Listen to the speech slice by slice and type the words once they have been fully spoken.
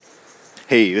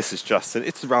Hey, this is Justin.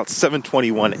 It's about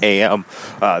 7:21 a.m.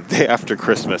 Day after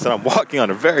Christmas, and I'm walking on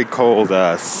a very cold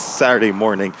Saturday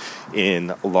morning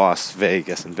in Las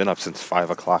Vegas, and been up since 5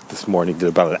 o'clock this morning. Did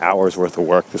about an hour's worth of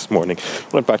work this morning.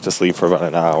 Went back to sleep for about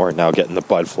an hour. Now getting the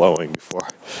blood flowing before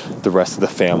the rest of the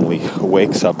family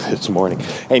wakes up this morning.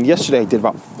 And yesterday I did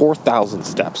about 4,000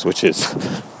 steps, which is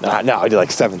no, I did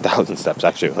like 7,000 steps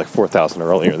actually. It was like 4,000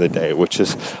 earlier in the day, which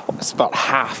is it's about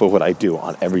half of what I do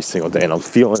on every single day, and I'm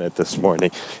feeling it this morning.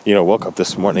 Woke up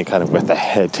this morning kind of with the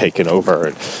head taken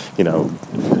over, and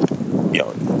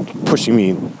pushing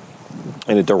me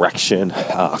in a direction,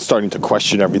 starting to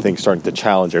question everything, starting to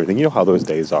challenge everything. You know how those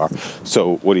days are.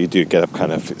 So what do? Get up,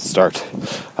 kind of start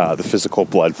the physical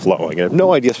blood flowing. I have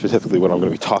no idea specifically what I'm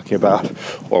going to be talking about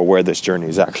or where this journey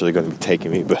is actually going to be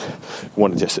taking me, but I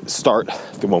want to just start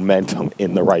the momentum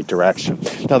in the right direction.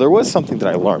 Now, there was something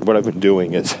that I learned. What I've been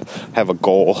doing is have a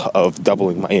goal of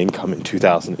doubling my income in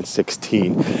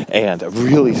 2016, and I've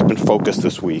really been focused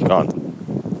this week on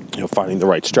finding the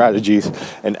right strategies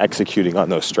and executing on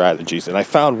those strategies. And I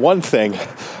found one thing.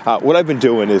 What I've been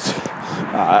doing is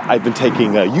I've been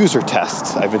taking user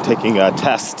tests. I've been taking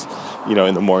tests,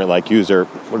 in the morning, like user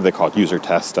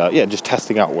test. Just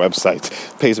testing out websites.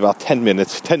 Pays about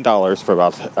 $10 for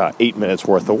about 8 minutes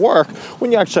worth of work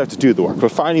when you actually have to do the work.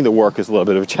 But finding the work is a little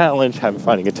bit of a challenge.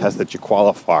 Finding a test that you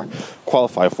qualify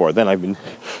for. Then I've been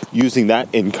using that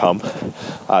income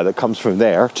that comes from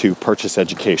there to purchase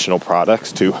educational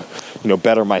products, to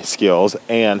better my skills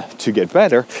and to get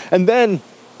better. And then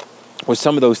with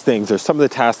some of those things, there's some of the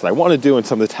tasks that I want to do and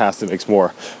some of the tasks that makes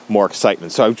more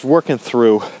excitement. So I was working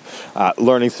through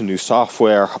learning some new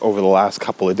software over the last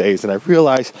couple of days, and I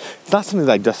realized it's not something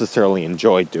that I necessarily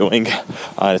enjoy doing.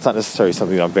 It's not necessarily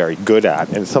something that I'm very good at,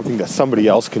 and it's something that somebody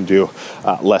else can do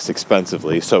less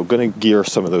expensively. So I'm going to gear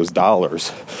some of those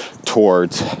dollars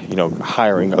towards,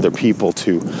 hiring other people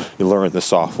to learn the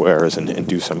softwares and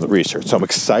do some of the research. So I'm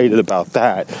excited about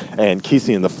that and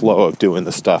keeping in the flow of doing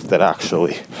the stuff that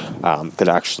actually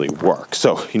works.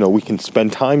 So, we can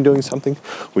spend time doing something,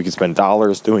 we can spend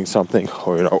dollars doing something,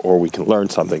 or we can learn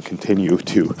something, continue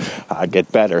to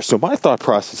get better. So my thought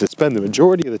process is spend the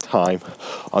majority of the time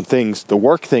on the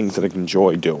work things that I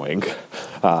enjoy doing,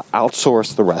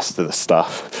 outsource the rest of the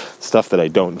stuff that I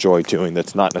don't enjoy doing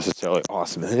that's not necessarily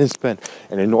awesome, and then spend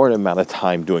an inordinate amount of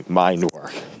time doing mind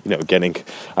work, getting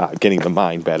the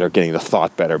mind better, getting the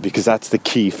thought better, because that's the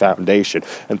key foundation.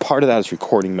 And part of that is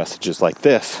recording messages like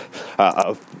this,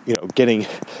 of getting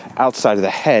outside of the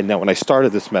head. Now, when I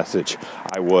started this message,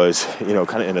 I was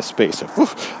kind of in a space of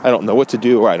I don't know what to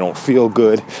do, or I don't feel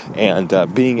good, and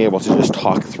being able to just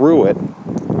talk through it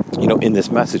in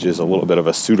this message is a little bit of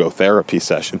a pseudo-therapy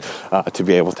session to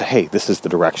be able to, hey, this is the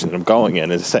direction that I'm going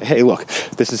in, and to say, hey, look,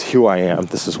 this is who I am,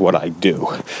 this is what I do,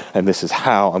 and this is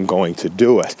how I'm going to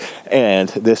do it. And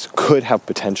this could have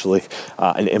potentially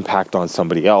an impact on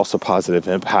somebody else, a positive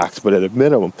impact, but at a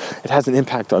minimum, it has an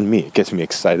impact on me. It gets me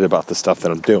excited about the stuff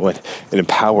that I'm doing. It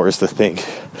empowers the thing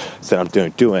that I'm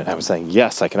doing. I was saying,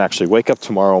 yes, I can actually wake up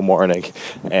tomorrow morning,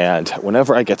 and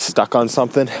whenever I get stuck on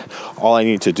something, all I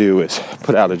need to do is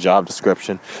put out a job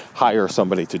description, hire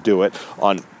somebody to do it.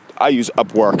 I use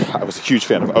Upwork. I was a huge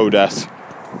fan of Odesk,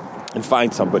 and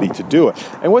find somebody to do it.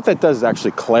 And what that does is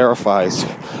actually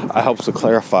helps to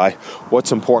clarify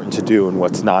what's important to do and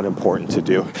what's not important to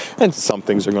do. And some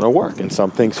things are going to work and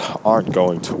some things aren't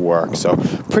going to work. So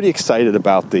pretty excited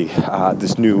about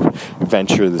this new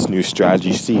venture, this new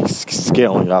strategy,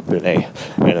 scaling up in a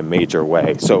major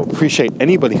way. So appreciate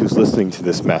anybody who's listening to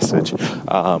this message.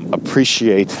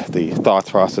 Appreciate the thought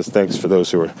process. Thanks for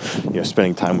those who are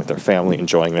spending time with their family,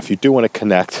 enjoying it. If you do want to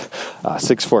connect,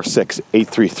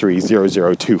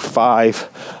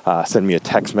 646-833-0025. Send me a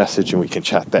text message and we can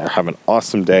chat there. Have an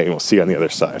awesome day, and we'll see you on the other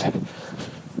side.